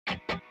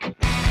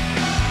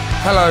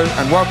Hello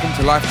and welcome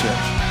to Life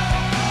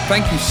Church.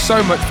 Thank you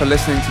so much for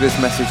listening to this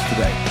message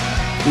today.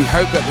 We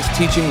hope that this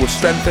teaching will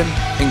strengthen,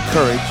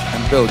 encourage,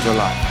 and build your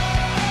life.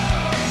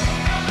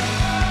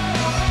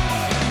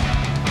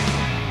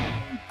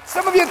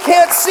 Some of you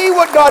can't see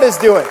what God is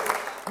doing,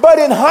 but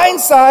in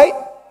hindsight,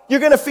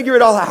 you're going to figure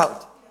it all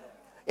out.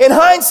 In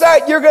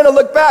hindsight, you're going to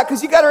look back,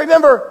 because you got to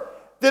remember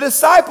the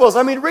disciples.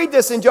 Read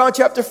this in John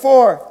chapter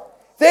 4.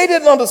 They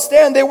didn't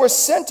understand. They were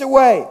sent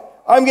away.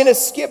 I'm going to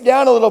skip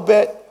down a little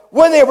bit.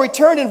 When they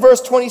returned in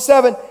verse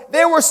 27,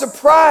 they were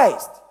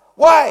surprised.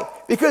 Why?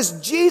 Because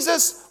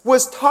Jesus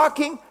was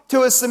talking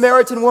to a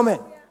Samaritan woman.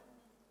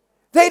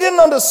 They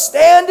didn't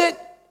understand it.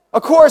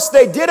 Of course,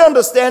 they did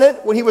understand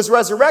it when he was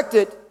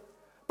resurrected.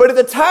 But at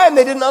the time,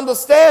 they didn't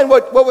understand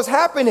what was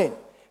happening.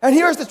 And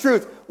here's the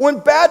truth. When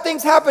bad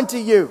things happen to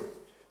you,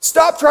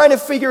 stop trying to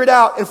figure it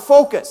out and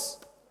focus.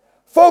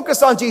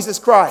 Focus on Jesus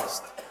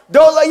Christ.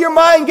 Don't let your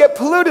mind get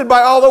polluted by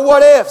all the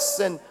what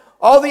ifs and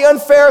all the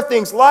unfair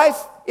things.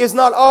 Life is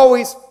not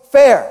always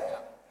fair.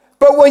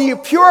 But when you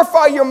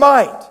purify your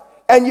mind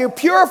and you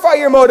purify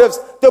your motives,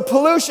 the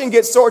pollution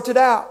gets sorted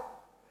out.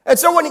 And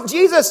so when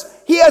Jesus,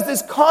 he has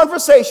this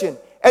conversation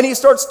and he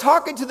starts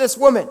talking to this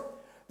woman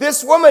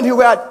who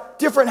had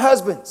different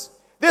husbands,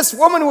 this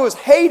woman who was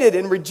hated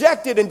and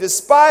rejected and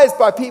despised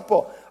by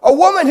people, a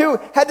woman who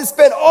had to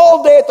spend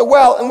all day at the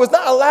well and was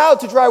not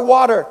allowed to draw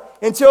water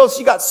until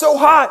she got so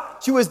hot,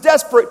 she was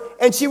desperate,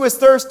 and she was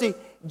thirsty.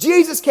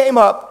 Jesus came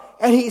up,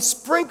 and he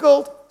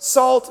sprinkled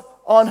salt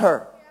on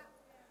her.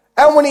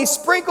 And when he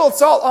sprinkled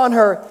salt on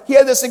her, he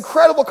had this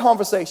incredible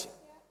conversation.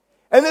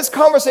 And this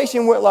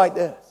conversation went like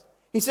this.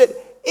 He said,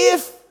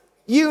 if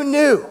you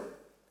knew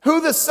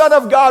who the Son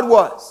of God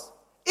was,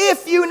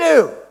 if you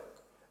knew,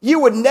 you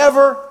would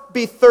never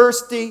be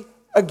thirsty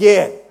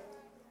again.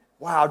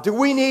 Wow, do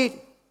we need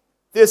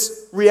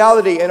this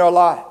reality in our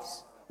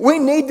lives? We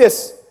need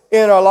this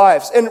in our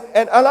lives. And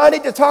I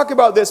need to talk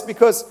about this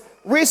because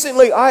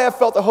recently I have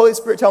felt the Holy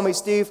Spirit tell me,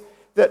 Steve,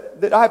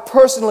 that I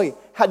personally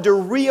had to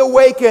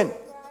reawaken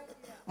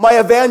my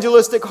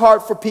evangelistic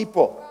heart for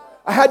people.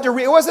 I had to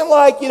it wasn't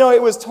like,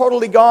 it was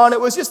totally gone.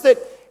 It was just that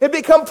it had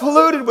become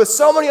polluted with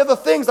so many other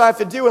things I have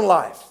to do in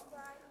life.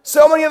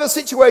 So many other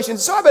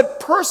situations. So I've been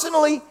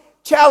personally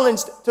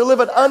challenged to live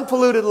an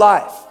unpolluted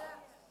life.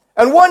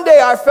 And one day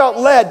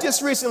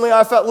just recently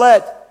I felt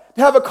led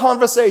to have a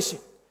conversation.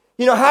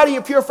 How do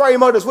you purify your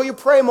motives? Well, you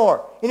pray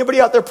more. Anybody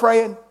out there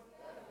praying?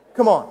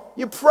 Come on.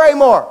 You pray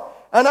more.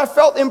 And I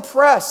felt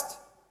impressed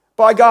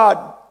by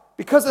God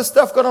because of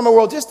stuff going on in the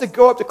world, just to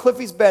go up to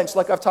Cliffy's bench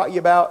like I've taught you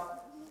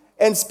about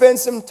and spend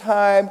some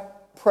time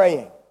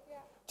praying.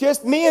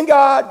 Just me and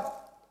God,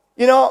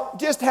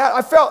 I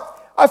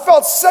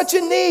felt such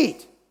a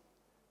need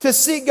to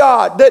see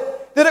God that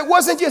it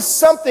wasn't just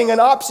something, an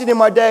option in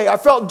my day. I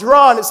felt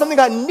drawn. It's something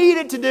I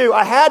needed to do.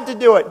 I had to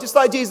do it, just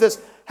like Jesus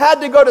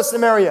had to go to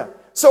Samaria.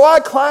 So I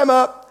climb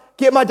up,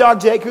 get my dog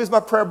Jake, who's my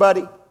prayer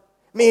buddy.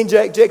 Me and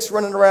Jake's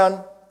running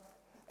around.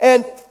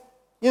 And,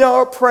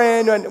 we're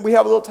praying, and we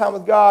have a little time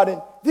with God.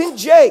 And then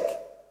Jake,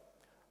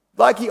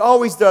 like he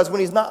always does when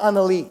he's not on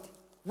the lead,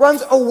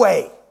 runs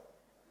away.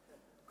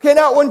 Okay,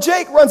 now when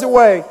Jake runs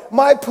away,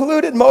 my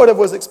polluted motive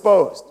was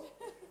exposed.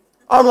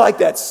 I'm like,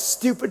 that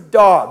stupid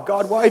dog.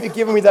 God, why have you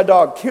given me that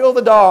dog? Kill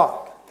the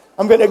dog.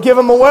 I'm going to give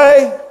him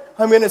away.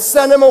 I'm going to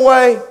send him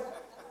away.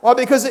 Well,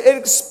 because it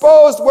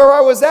exposed where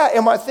I was at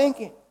in my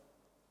thinking.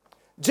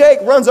 Jake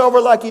runs over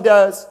like he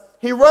does.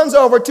 He runs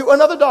over to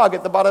another dog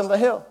at the bottom of the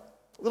hill.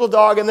 Little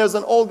dog, and there's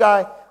an old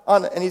guy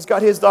and he's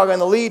got his dog on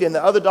the lead, and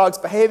the other dog's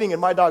behaving,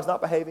 and my dog's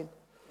not behaving.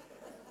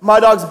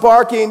 My dog's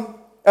barking,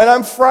 and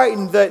I'm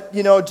frightened that,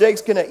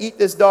 Jake's going to eat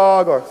this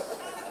dog.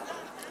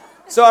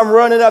 So I'm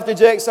running after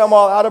Jake, so I'm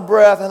all out of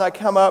breath, and I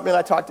come up, and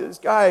I talk to this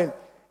guy,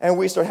 and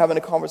we start having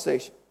a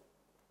conversation.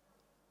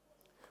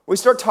 We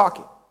start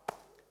talking.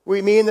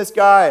 Me and this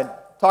guy, and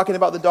talking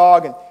about the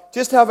dog, and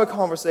just have a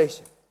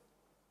conversation.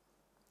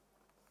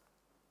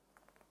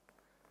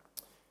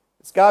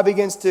 This guy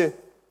begins to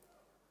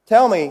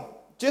tell me,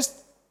 just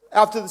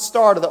after the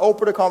start of the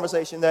opener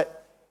conversation,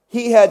 that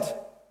he had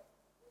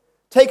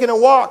taken a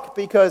walk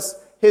because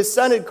his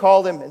son had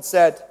called him and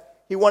said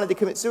he wanted to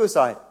commit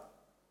suicide.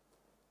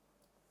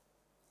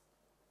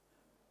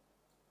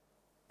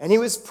 And he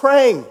was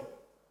praying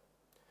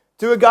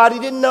to a God he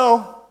didn't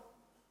know,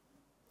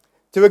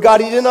 to a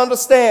God he didn't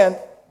understand,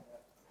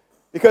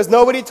 because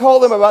nobody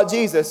told him about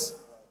Jesus.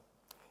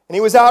 And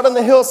he was out on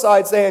the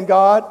hillside saying,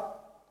 God,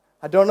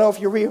 I don't know if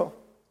you're real,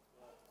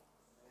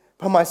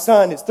 but my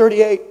son is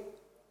 38,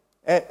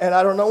 and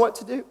I don't know what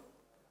to do.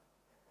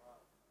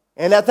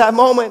 And at that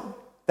moment,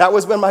 that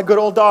was when my good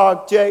old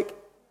dog, Jake,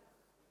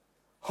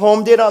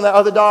 homed in on the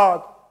other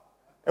dog,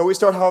 and we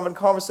started having a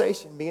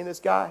conversation, me and this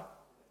guy.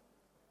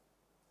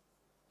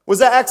 Was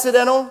that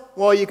accidental?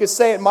 Well, you could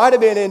say it might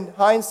have been in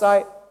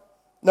hindsight.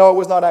 No, it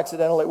was not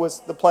accidental. It was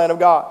the plan of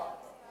God.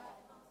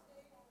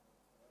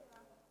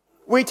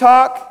 We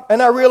talk, and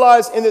I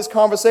realize in this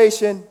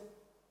conversation,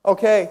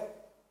 okay,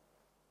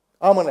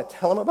 I'm going to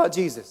tell him about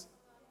Jesus.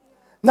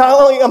 Not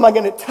only am I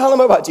going to tell him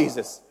about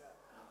Jesus,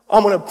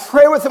 I'm going to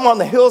pray with him on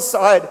the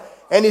hillside,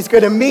 and he's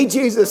going to meet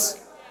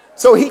Jesus.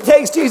 So he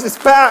takes Jesus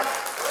back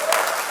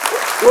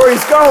where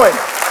he's going.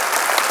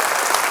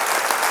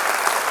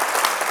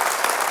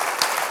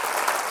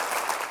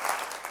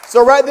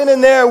 So right then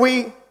and there,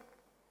 we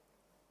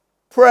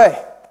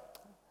pray.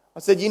 I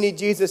said, you need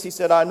Jesus? He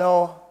said, I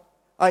know.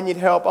 I need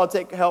help. I'll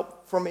take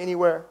help from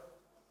anywhere.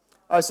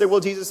 I said, well,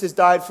 Jesus has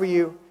died for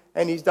you,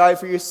 and he's died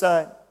for your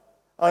son.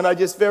 And I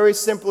just very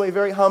simply,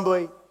 very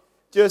humbly,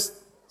 just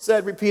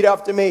said, repeat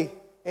after me.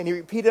 And he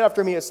repeated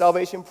after me a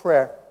salvation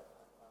prayer.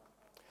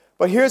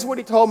 But here's what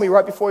he told me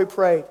right before he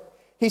prayed.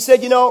 He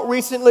said,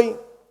 recently,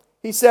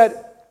 he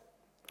said,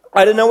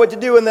 I didn't know what to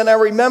do. And then I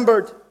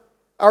remembered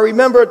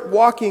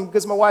walking,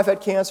 because my wife had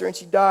cancer and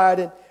she died.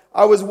 And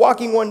I was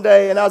walking one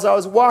day, and as I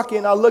was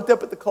walking, I looked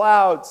up at the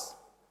clouds.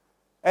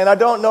 And I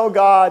don't know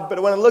God,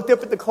 but when I looked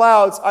up at the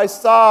clouds, I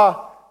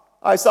saw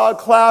a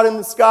cloud in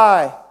the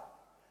sky.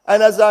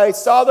 And as I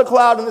saw the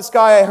cloud in the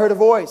sky, I heard a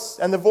voice.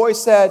 And the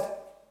voice said,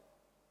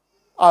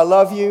 I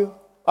love you.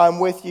 I'm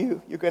with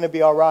you. You're going to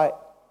be all right.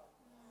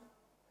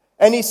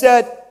 And he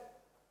said,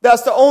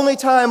 that's the only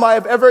time I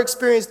have ever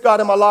experienced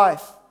God in my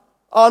life,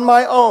 on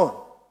my own,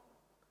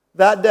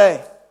 that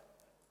day.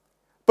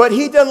 But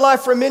he'd done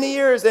life for many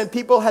years, and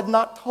people had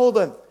not told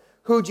him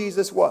who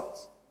Jesus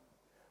was.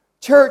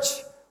 Church,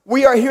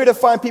 we are here to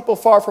find people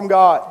far from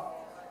God.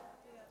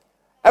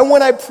 And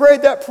when I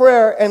prayed that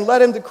prayer and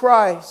led him to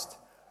Christ,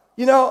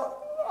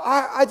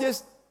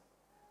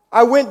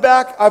 I went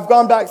back. I've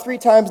gone back 3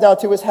 times now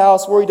to his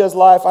house where he does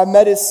life. I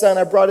met his son.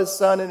 I brought his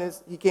son, and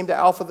he came to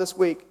Alpha this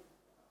week.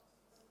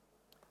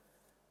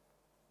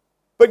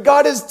 But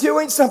God is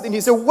doing something.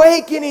 He's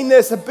awakening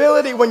this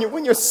ability.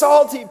 When you're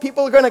salty,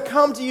 people are going to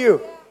come to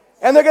you,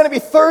 and they're going to be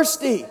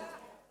thirsty.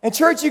 And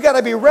church, you've got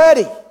to be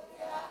ready.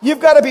 You've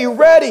got to be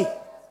ready.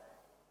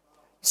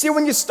 See,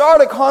 when you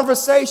start a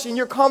conversation,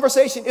 your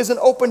conversation is an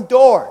open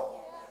door.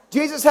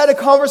 Jesus had a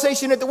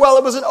conversation at the well.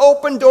 It was an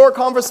open door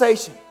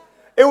conversation.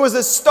 It was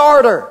a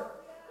starter.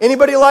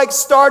 Anybody like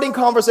starting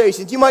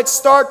conversations? You might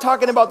start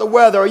talking about the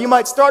weather, or you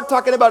might start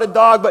talking about a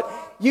dog, but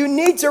you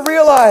need to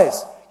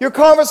realize your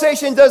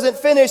conversation doesn't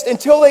finish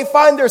until they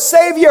find their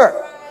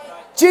Savior.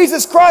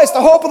 Jesus Christ,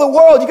 the hope of the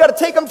world. You got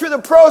to take them through the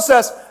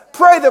process.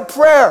 Pray the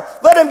prayer.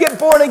 Let them get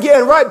born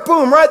again. Right,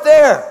 boom, right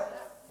there.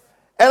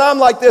 And I'm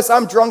like this.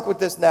 I'm drunk with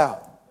this now.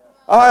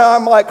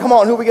 I'm like, come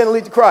on, who are we going to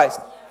lead to Christ?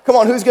 Come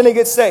on, who's going to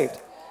get saved?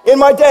 In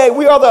my day,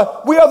 we are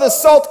the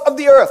salt of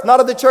the earth, not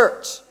of the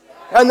church.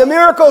 And the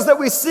miracles that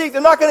we seek,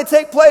 they're not going to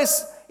take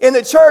place in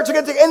the church. They're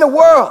going to take in the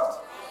world.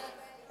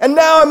 And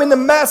now I'm in the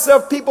mess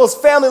of people's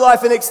family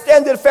life and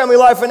extended family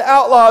life and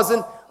outlaws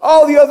and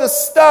all the other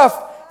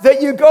stuff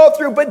that you go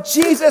through. But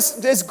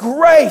Jesus, his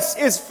grace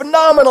is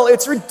phenomenal.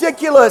 It's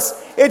ridiculous.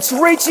 It's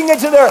reaching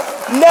into their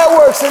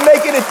networks and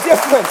making a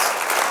difference.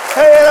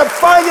 And I'm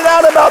finding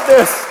out about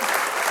this.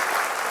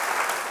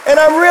 And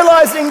I'm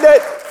realizing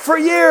that for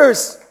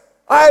years,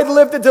 I had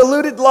lived a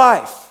deluded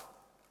life.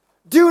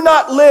 Do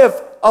not live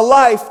a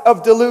life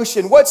of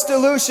delusion. What's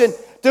delusion?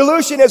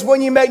 Delusion is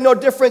when you make no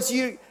difference.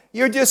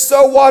 You're just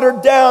so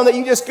watered down that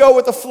you just go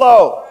with the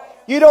flow.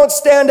 You don't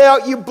stand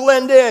out, you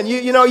blend in.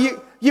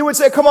 You would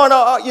say, come on,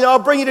 I'll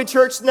bring you to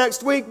church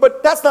next week,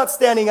 but that's not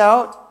standing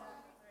out.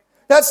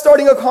 That's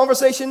starting a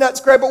conversation,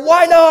 that's great, but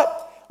why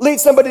not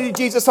lead somebody to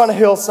Jesus on a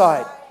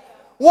hillside?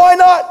 Why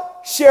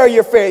not share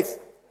your faith?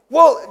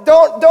 Well,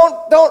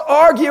 don't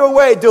argue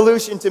away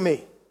delusion to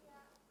me.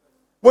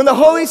 When the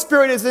Holy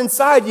Spirit is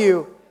inside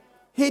you,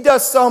 he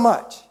does so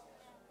much.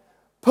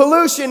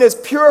 Pollution is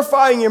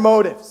purifying your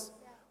motives.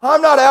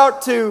 I'm not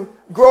out to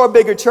grow a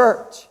bigger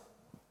church.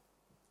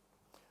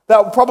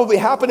 That will probably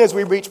happen as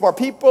we reach more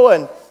people,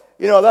 and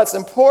that's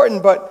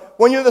important. But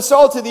when you're the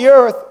salt of the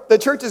earth, the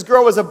churches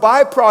grow as a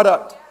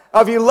byproduct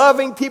of you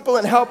loving people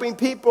and helping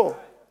people.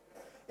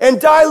 And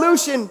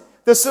dilution,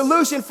 the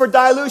solution for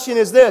dilution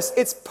is this.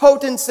 It's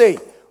potency.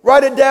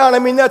 Write it down.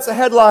 That's a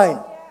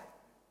headline.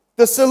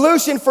 The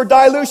solution for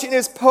dilution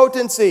is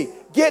potency.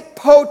 Get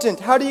potent.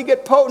 How do you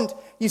get potent?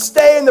 You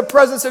stay in the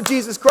presence of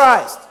Jesus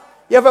Christ.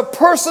 You have a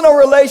personal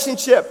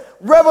relationship,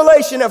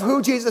 revelation of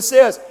who Jesus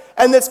is.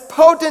 And this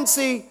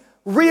potency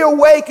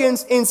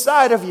reawakens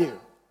inside of you.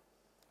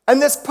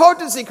 And this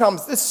potency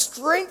comes, this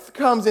strength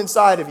comes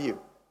inside of you.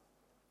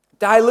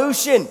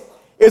 Dilution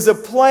is a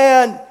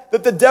plan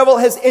that the devil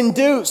has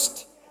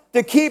induced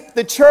to keep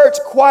the church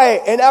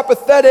quiet and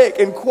apathetic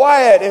and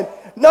quiet. And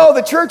no,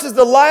 the church is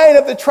the Lion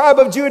of the tribe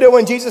of Judah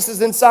when Jesus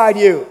is inside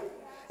you.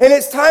 And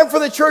it's time for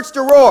the church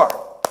to roar.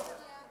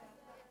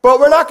 But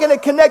we're not going to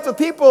connect with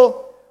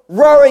people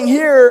roaring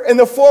here in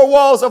the 4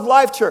 walls of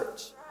Life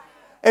Church.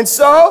 And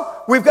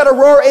so we've got to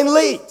roar in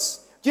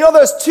Leeds. Do you know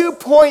there's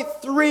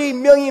 2.3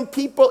 million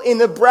people in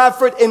the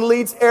Bradford and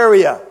Leeds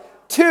area?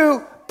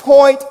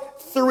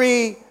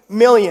 2.3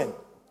 million.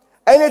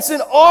 And it's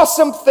an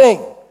awesome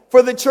thing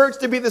for the church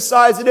to be the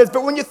size it is.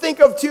 But when you think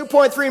of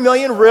 2.3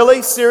 million,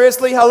 really?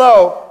 Seriously?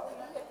 Hello?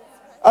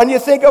 And you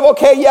think of,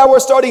 okay, yeah, we're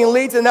starting in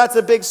Leeds, and that's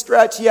a big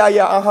stretch. Yeah,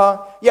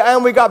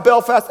 and we got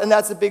Belfast, and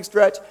that's a big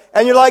stretch.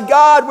 And you're like,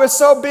 God, we're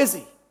so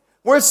busy.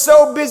 We're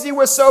so busy,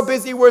 we're so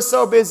busy, we're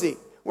so busy.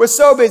 We're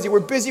so busy. We're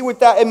busy with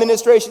that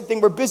administration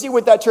thing. We're busy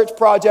with that church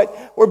project.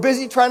 We're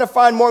busy trying to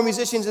find more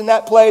musicians in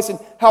that place and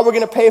how we're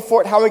going to pay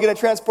for it, how we're going to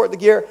transport the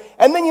gear.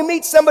 And then you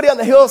meet somebody on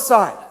the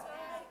hillside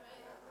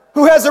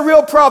who has a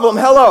real problem.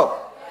 Hello.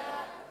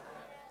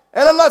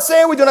 And I'm not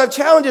saying we don't have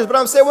challenges, but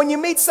I'm saying when you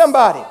meet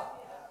somebody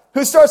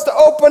who starts to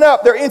open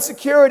up their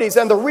insecurities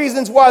and the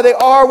reasons why they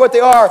are what they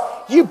are,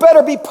 you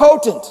better be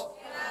potent.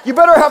 You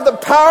better have the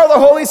power of the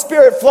Holy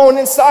Spirit flowing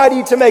inside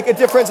you to make a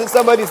difference in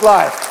somebody's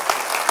life.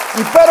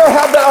 You better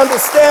have that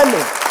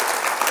understanding.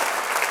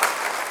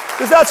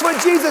 Because that's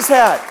what Jesus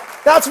had.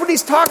 That's what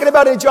he's talking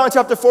about in John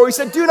chapter 4. He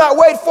said, do not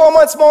wait 4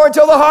 months more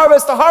until the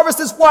harvest. The harvest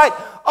is white.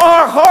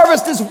 Our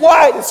harvest is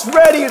white. It's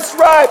ready. It's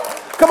ripe.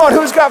 Come on,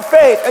 who's got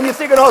faith? And you're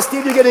thinking, oh,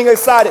 Steve, you're getting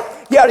excited.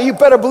 Yeah, you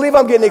better believe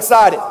I'm getting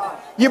excited.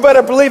 You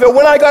better believe it.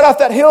 When I got off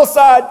that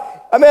hillside,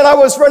 I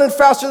was running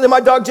faster than my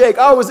dog Jake.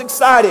 I was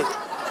excited.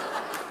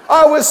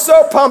 I was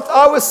so pumped.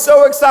 I was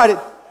so excited.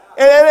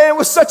 And it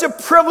was such a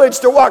privilege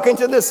to walk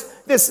into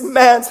this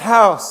man's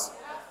house.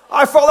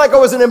 I felt like I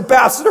was an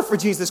ambassador for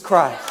Jesus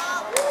Christ.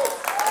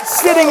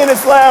 Sitting in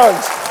his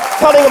lounge,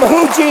 telling him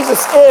who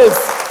Jesus is.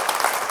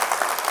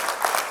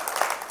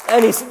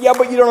 And he said, yeah,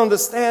 but you don't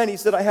understand. He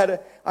said, I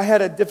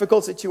had a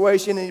difficult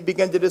situation, and he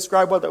began to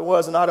describe what that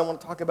was, and I don't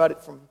want to talk about it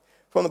from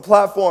the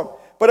platform.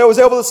 But I was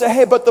able to say,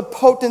 hey, but the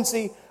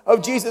potency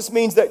of Jesus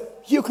means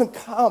that you can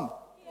come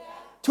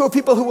to a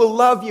people who will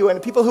love you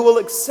and people who will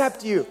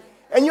accept you.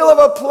 And you'll have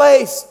a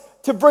place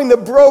to bring the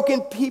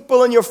broken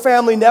people in your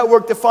family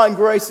network to find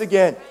grace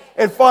again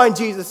and find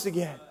Jesus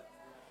again.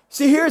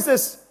 See,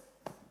 here's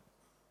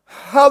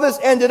how this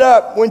ended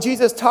up when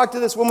Jesus talked to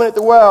this woman at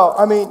the well.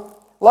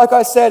 Like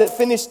I said, it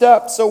finished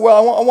up so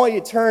well. I want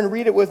you to turn and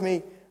read it with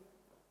me.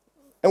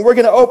 And we're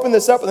going to open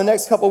this up in the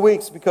next couple of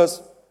weeks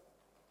because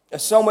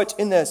there's so much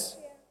in this.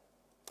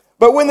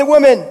 But when the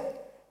woman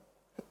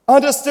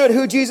understood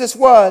who Jesus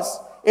was,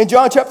 in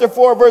John chapter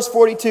 4, verse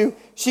 42,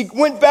 she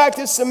went back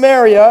to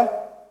Samaria,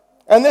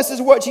 and this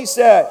is what she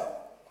said.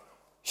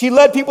 She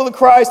led people to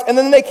Christ, and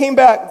then they came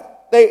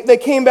back. They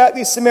came back,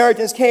 these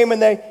Samaritans came,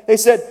 and they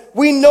said,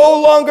 we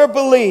no longer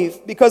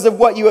believe because of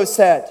what you have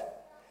said.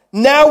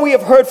 Now we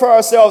have heard for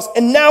ourselves,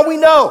 and now we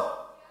know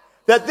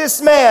that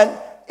this man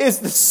is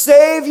the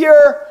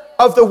Savior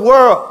of the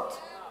world.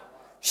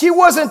 She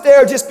wasn't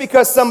there just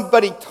because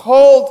somebody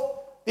told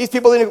these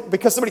people,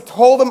 because somebody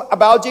told them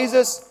about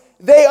Jesus.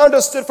 They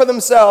understood for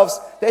themselves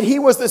that he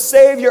was the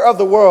Savior of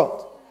the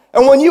world.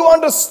 And when you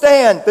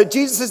understand that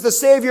Jesus is the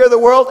Savior of the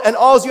world and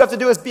all you have to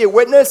do is be a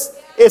witness,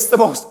 it's the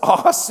most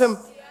awesome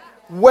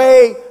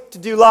way to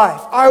do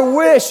life. I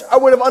wish I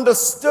would have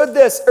understood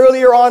this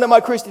earlier on in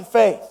my Christian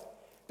faith,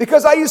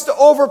 because I used to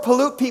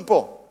over-pollute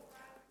people.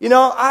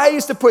 I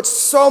used to put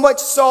so much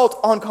salt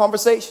on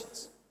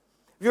conversations.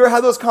 Have you ever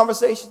had those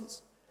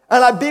conversations?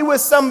 And I'd be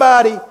with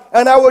somebody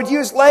and I would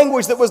use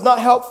language that was not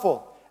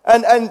helpful.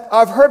 And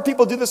I've heard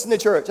people do this in the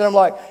church. And I'm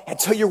like,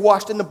 until you're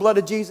washed in the blood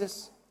of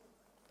Jesus,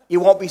 you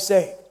won't be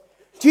saved.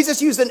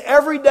 Jesus used an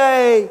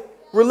everyday,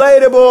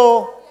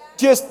 relatable,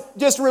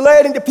 just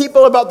relating to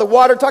people about the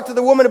water. Talked to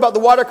the woman about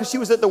the water because she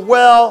was at the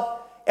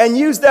well. And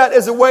used that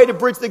as a way to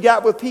bridge the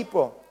gap with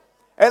people.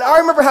 And I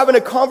remember having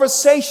a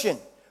conversation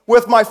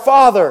with my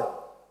father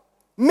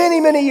many,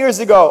 many years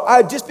ago. I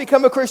had just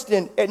become a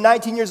Christian at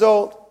 19 years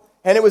old.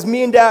 And it was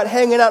me and Dad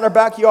hanging out in our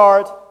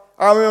backyard.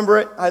 I remember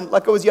it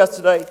like it was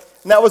yesterday.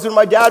 And that was when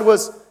my dad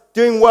was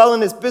doing well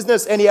in his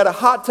business, and he had a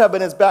hot tub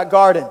in his back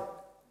garden.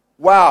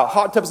 Wow,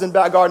 hot tubs in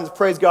back gardens,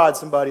 praise God,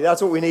 somebody.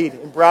 That's what we need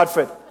in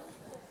Bradford.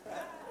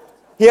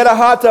 He had a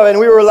hot tub, and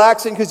we were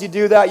relaxing because you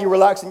do that. You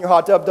relax in your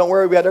hot tub. Don't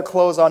worry, we had our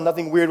clothes on.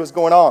 Nothing weird was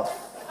going on.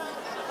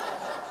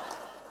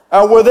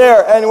 And we're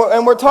there,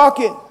 and we're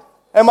talking.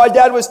 And my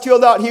dad was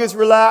chilled out. He was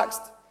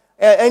relaxed.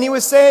 And he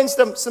was saying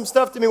some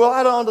stuff to me. Well,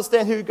 I don't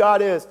understand who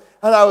God is.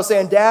 And I was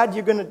saying, Dad,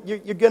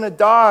 you're gonna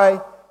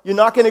die. You're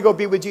not going to go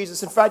be with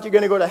Jesus. In fact, you're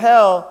going to go to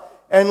hell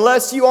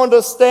unless you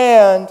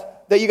understand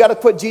that you got to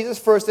put Jesus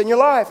first in your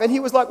life. And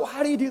he was like, well,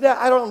 how do you do that?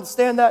 I don't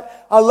understand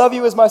that. I love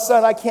you as my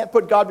son. I can't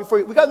put God before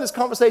you. We got in this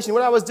conversation.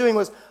 What I was doing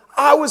was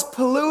I was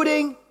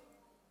polluting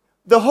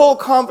the whole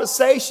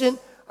conversation.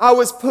 I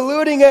was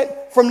polluting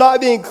it from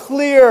not being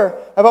clear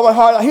about my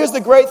heart. Now, here's the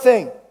great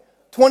thing.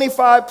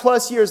 25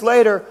 plus years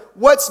later,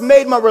 what's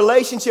made my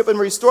relationship and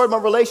restored my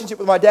relationship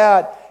with my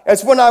dad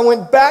is when I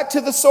went back to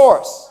the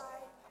source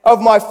of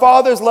my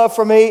father's love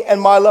for me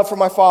and my love for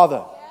my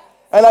father.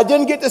 And I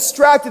didn't get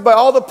distracted by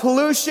all the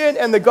pollution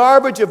and the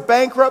garbage of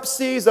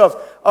bankruptcies,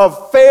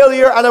 of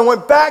failure. And I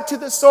went back to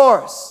the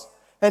source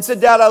and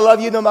said, Dad, I love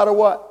you no matter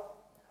what.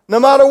 No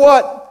matter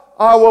what,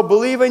 I will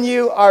believe in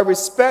you. I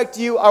respect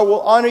you. I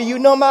will honor you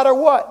no matter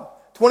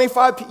what.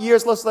 25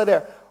 years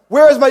later.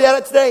 Where is my dad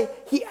at today?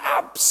 He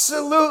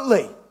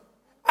absolutely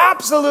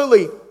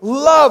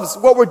loves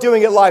what we're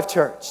doing at Life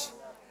Church.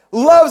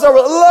 Loves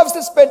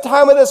to spend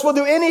time with us. We'll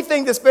do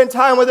anything to spend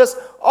time with us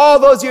all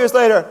those years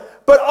later.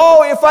 But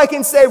if I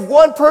can save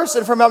one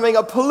person from having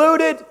a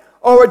polluted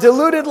or a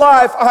diluted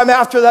life, I'm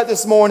after that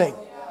this morning.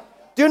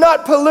 Do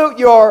not pollute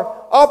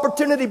your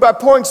opportunity by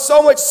pouring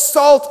so much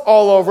salt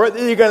all over it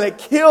that you're going to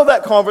kill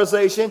that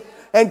conversation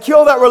and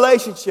kill that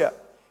relationship.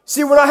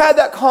 See, when I had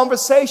that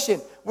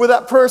conversation with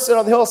that person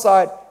on the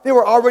hillside, they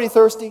were already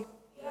thirsty.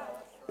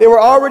 They were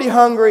already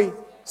hungry.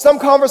 Some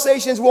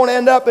conversations won't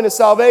end up in a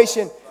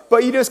salvation,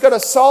 but you just got to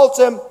salt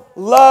them,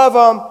 love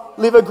them,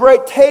 leave a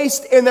great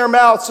taste in their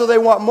mouth so they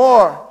want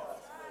more.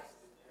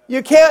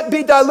 You can't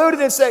be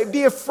diluted and say,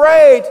 be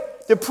afraid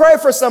to pray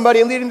for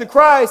somebody and lead them to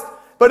Christ,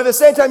 but at the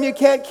same time, you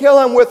can't kill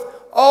them with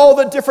all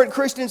the different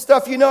Christian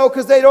stuff you know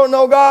because they don't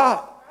know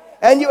God.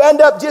 And you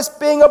end up just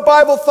being a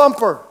Bible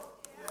thumper.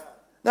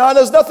 Now,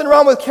 there's nothing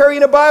wrong with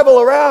carrying a Bible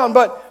around,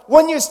 but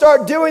when you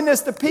start doing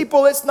this to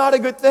people, it's not a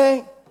good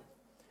thing.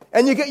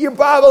 And you get your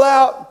Bible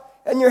out,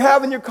 and you're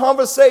having your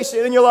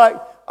conversation, and you're like,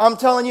 I'm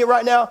telling you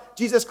right now,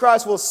 Jesus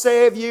Christ will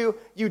save you,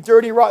 you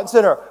dirty, rotten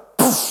sinner.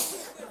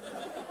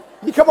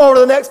 You come over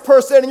to the next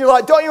person, and you're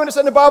like, don't you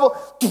understand the Bible?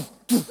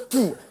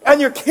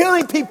 And you're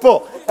killing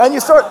people, and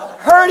you start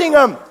hurting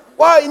them.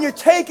 Why? And you're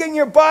taking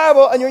your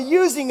Bible, and you're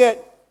using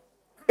it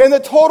in the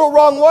total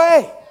wrong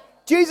way.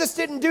 Jesus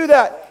didn't do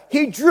that.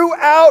 He drew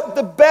out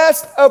the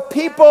best of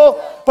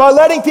people by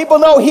letting people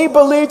know he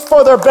believed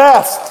for their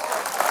best.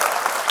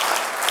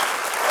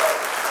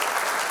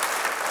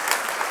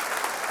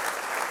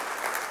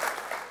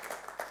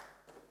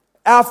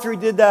 After he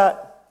did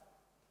that,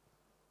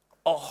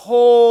 a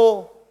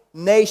whole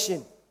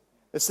nation,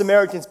 the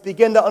Samaritans,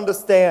 begin to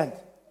understand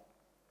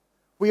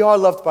we are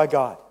loved by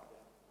God.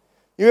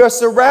 You are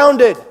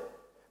surrounded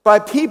by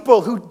people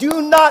who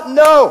do not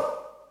know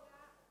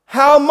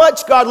how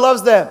much God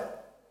loves them.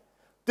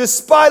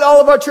 Despite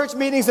all of our church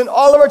meetings and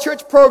all of our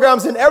church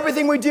programs and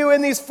everything we do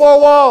in these four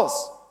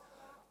walls,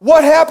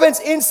 what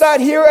happens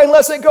inside here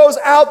unless it goes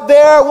out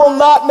there will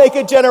not make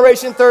a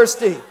generation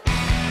thirsty.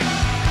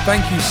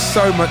 Thank you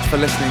so much for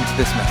listening to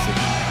this message.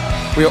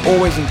 We are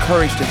always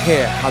encouraged to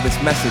hear how this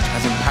message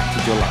has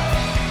impacted your life.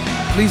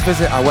 Please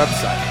visit our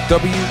website,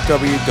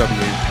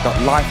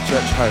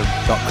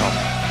 www.lifechurchhome.com.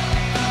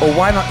 Or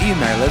why not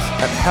email us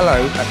at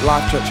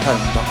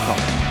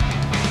hello@lifechurchhome.com.